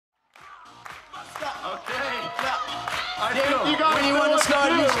Okay. Yeah. You guys when you want to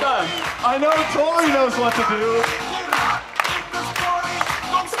start, you start. I know Tori knows what to do.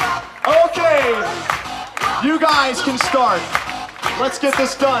 Okay. You guys can start. Let's get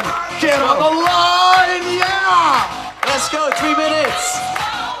this done. Get on the line, yeah! Let's go, 3 minutes.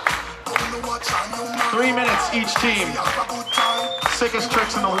 3 minutes each team. Sickest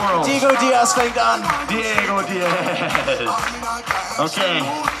tricks in the world. Diego Diaz fängt an. Diego Diaz. Okay.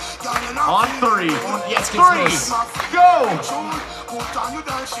 On 3. Jetzt geht's 3. los. Go!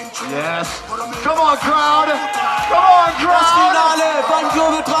 Yes. Come on, crowd. Come on, Das crowd. Finale beim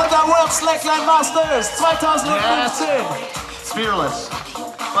Global Panther World Slackline Masters 2015. Yes. Fearless.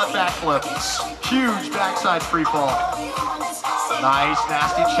 Butt backflip. Huge backside free fall. Nice,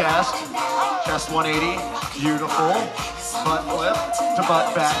 nasty chest. Chest 180. Beautiful. Butt flip to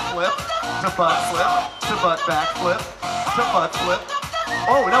butt backflip to butt flip to butt backflip to butt flip.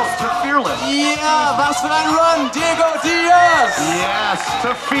 Oh no, to fearless. Ja, was für ein Run, Diego Diaz. Yes,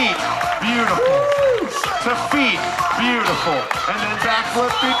 to feet. Beautiful. To feet. Beautiful. And then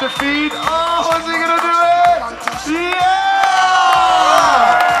backflip, feet to feet. Oh, is he gonna do it? Yeah!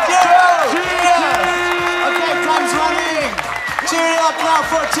 Okay, time's running. Cheer it up now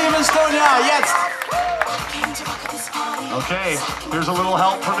for Team Estonia. Jetzt. Okay, here's a little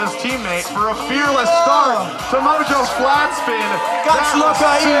help from his teammate for a fearless start to Mojo flat spin. Ganz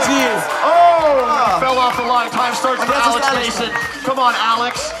locker, easy. Oh, fell off the line. Time starts for Alex Mason. Come on,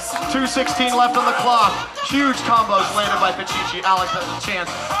 Alex. 2:16 left on the clock. Huge combos landed by Pachichi. Alex has a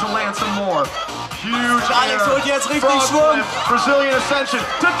chance to land some more. Huge Alex holt jetzt richtig frog Schwung. flip, Brazilian ascension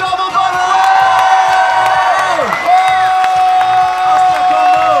to double button.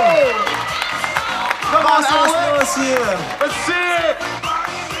 Come on, Alex. Los hier. Let's see it.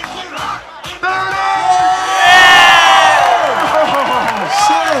 There it is.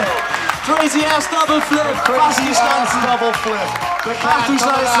 Shit. Crazy ass double flip. Crazy ass double flip. The Ach du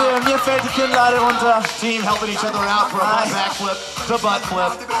Scheiße, mir fällt die Kinnlade runter. Team helping each other out for a butt backflip to butt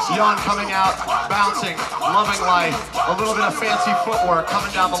flip. Jan coming out, bouncing, loving life. A little bit of fancy footwork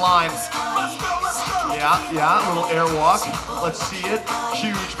coming down the line. Yeah, a little airwalk. Let's see it.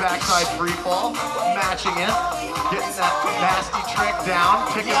 Huge backside free fall, matching it, getting that nasty trick down,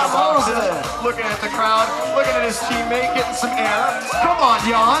 picking the boxes, looking at the crowd, looking at his teammate, getting some air. Come on,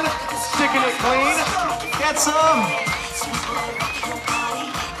 Jan, sticking it clean. Get some.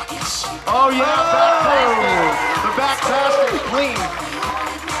 Oh yeah, the back pass is clean.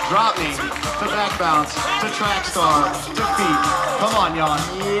 Drop me to back bounce to track star to feet. Come on, Jan.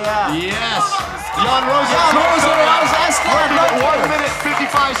 Yeah. Yes. Jan Rosa. Ja, Rosa aus Estland. 1 minute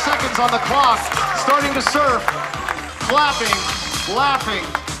 55 seconds on the clock. Starting to surf. Clapping, laughing,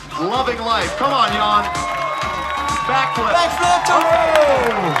 loving life. Come on, Jan. Backflip. Backflip to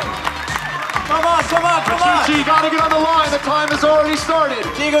Come on. Pachichi, gotta get on the line. The time has already started.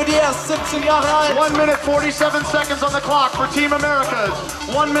 Diego Diaz, 17 Jahre alt. 1 minute 47 seconds on the clock for Team Americas.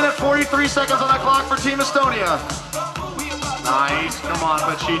 1 minute 43 seconds on the clock for Team Estonia. Nice, come on,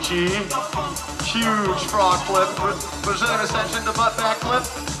 Pachichi. Huge frog flip, Brazilian ascension to butt back flip,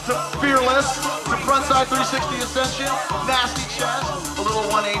 to fearless, to frontside 360 ascension, nasty chest, a little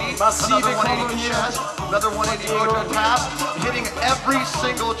 180, another 180 chest, another 180 mojo tap, hitting every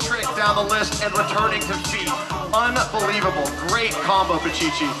single trick down the list and returning to feet. Unbelievable, great combo,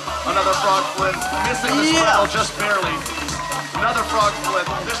 Pachichi. Another frog flip, missing the straddle just barely. Another frog flip,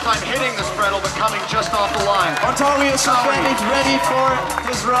 this time hitting the straddle but coming just off the line. Tori is ready for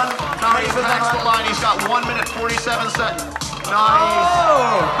his run. Now he's past the line, he's got 1 minute 47 seconds. Nice.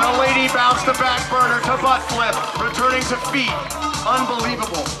 The lady bounced the back burner to butt flip, returning to feet.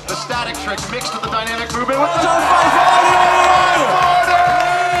 Unbelievable. The static trick mixed with the dynamic movement. With the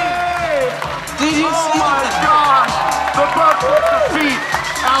 540! Did you see my gosh! The butt flip to feet.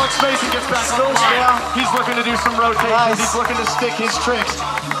 Alex Mason gets back on the line. He's looking to do some rotations. He's looking to stick his tricks.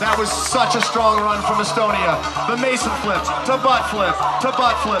 That was such a strong run from Estonia. The Mason flip to butt flip to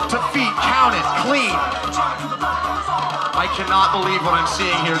butt flip to feet. Count it. Clean. I cannot believe what I'm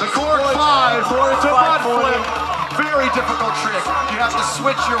seeing here. The cork 5 to butt flip. Very difficult trick. You have to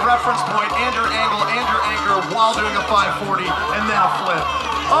switch your reference point and your angle and your anchor while doing a 540 and then a flip.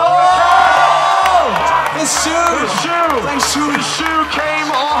 Oh! His shoe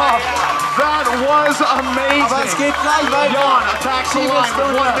Came off. That was amazing. Aber es geht gleich weiter. Jan attacks the line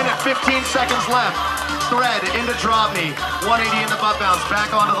with 1 minute 15 seconds left. Thread into drop knee. 180 in the butt bounce.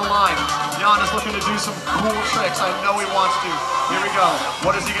 Back onto the line. Jan is looking to do some cool tricks. I know he wants to. Here we go.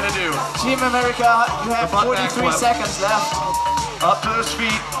 What is he going to do? Team America, you have 43 seconds left. Up to his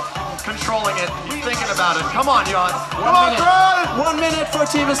feet. controlling it. He's thinking about it. Come on, Jan. Come on, Brad! 1 minute for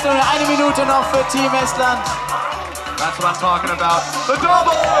Team Estonia. 1 Minute noch für Team Estland. That's what I'm talking about. The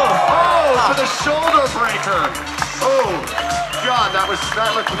double! Oh, to the shoulder breaker. Oh, God, that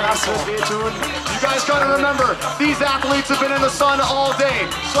looked painful. You guys gotta remember, these athletes have been in the sun all day,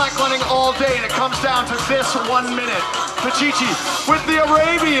 slacklining all day, and it comes down to this 1 minute. Pachichi with the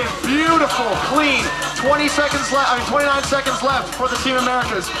Arabian, beautiful, clean. 29 seconds left for the Team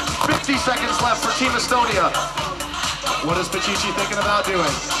Americas. 50 seconds left for Team Estonia. What is Pachichi thinking about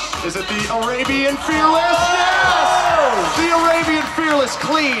doing? Is it the Arabian Fearless? Yes! The Arabian Fearless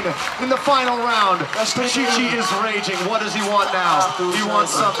clean in the final round. Pachichi is raging. What does he want now? He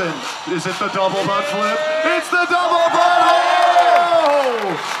wants something. Is it the double butt flip? It's the double butt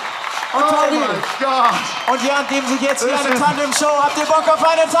flip! Und Tori. Oh my God. Und Jan geben sich jetzt hier eine Tandem-Show. Habt ihr Bock auf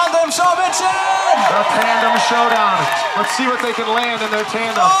eine Tandem-Show, Mädchen? The tandem showdown. Let's see what they can land in their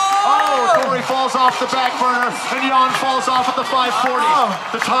tandem. Oh, Tori falls off the back burner, and Jan falls off at the 540.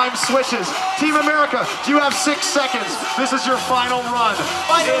 The time switches. Team America, you have 6 seconds. This is your final run.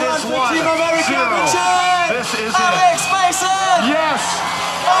 It is 1-0. Team America, Mädchen. This is Alex it. Mason. Yes.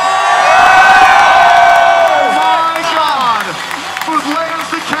 Oh my God. Lands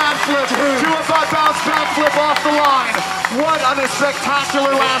the cat flip to a butt bounce back flip off the line. What a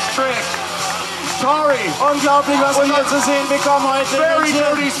spectacular last trick. Tari. Unglaublich, was wir hier zu sehen bekommen heute. Very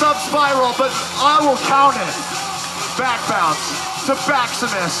dirty sub spiral, but I will count it. Back bounce to back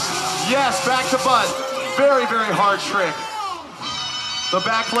submiss. Yes, back to butt. Very, very hard trick. The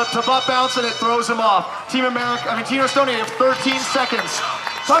back flip to butt bounce, and it throws him off. Team Estonia, you have 13 seconds.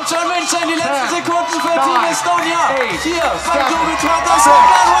 Kommt schon, Mädchen, die letzten Sekunden für Team Estonia. 8, Hier, beim 7, Doppelquarter 6,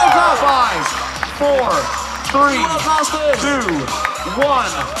 Slackline World Cup. 5, 4, 3, 2,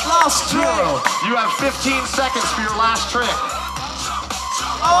 1. Last trick. 0. You have 15 seconds for your last trick.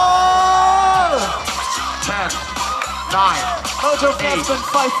 Oh! 10, 9, Moto 8,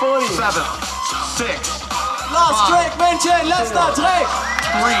 540. 7, 6, Last 5, trick, Mädchen, letzter Trick.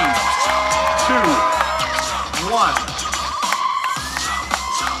 3, 2, 1.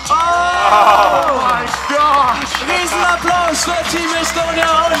 Oh my gosh! Riesenapplaus für Team Estonia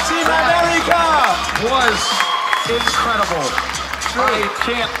und Team America. Was incredible. I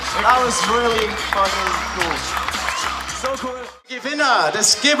can't. That was really fucking cool. So cool. Gewinner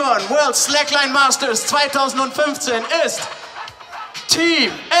des Gibbon World Slackline Masters 2015 ist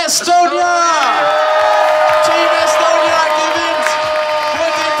Team Estonia. Team Estonia gewinnt.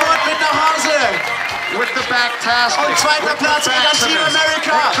 Holt den Pott mit nach Hause. With the back task. Und zweiter Platz geht an Team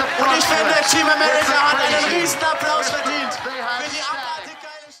America. Und ich finde, Team America hat einen Riesenapplaus verdient.